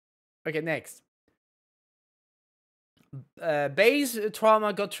Okay, next. Base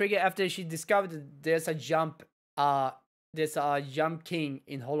trauma got triggered after she discovered that there's a jump king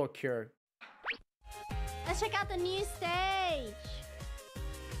in 𝗲𝗂𝗺. Let's check out the new stage.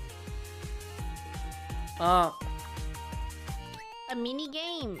 Uh, A mini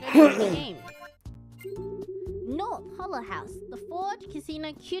game. Mini game. North Hollow House, the Forge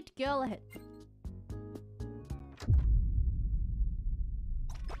Casino cute girl ahead.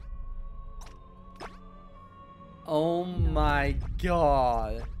 oh my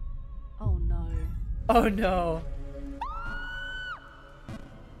god. Oh no. Oh no.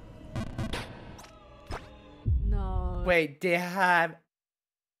 No. Wait, they have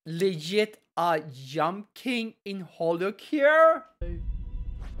legit a jump king in 𝗲𝗂𝗺?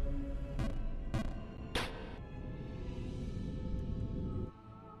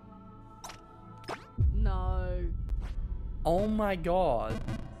 No. Oh my god.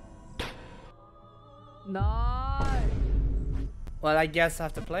 No. Well, I guess I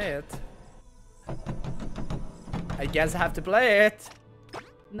have to play it. I guess I have to play it.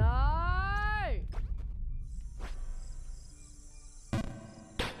 No.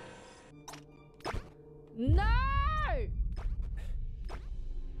 No.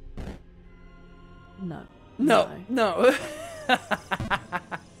 No. No, no.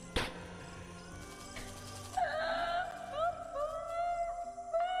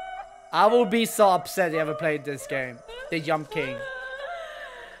 I will be so upset if you ever played this game. The Jump King.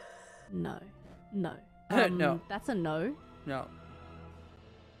 No. No. No. That's a no. No.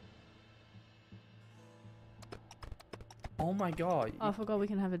 Oh my god. Oh, I forgot we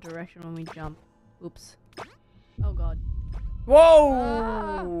can have a direction when we jump. Oops. Oh god.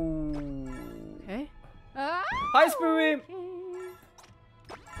 Whoa! Okay. Ah! Hi, Spoony!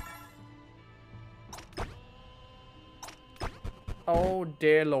 Oh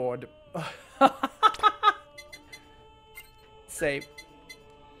dear lord. Save.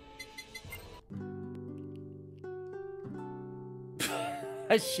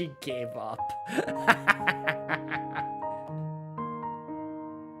 She gave up.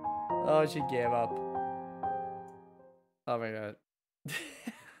 Oh, she gave up. Oh my god.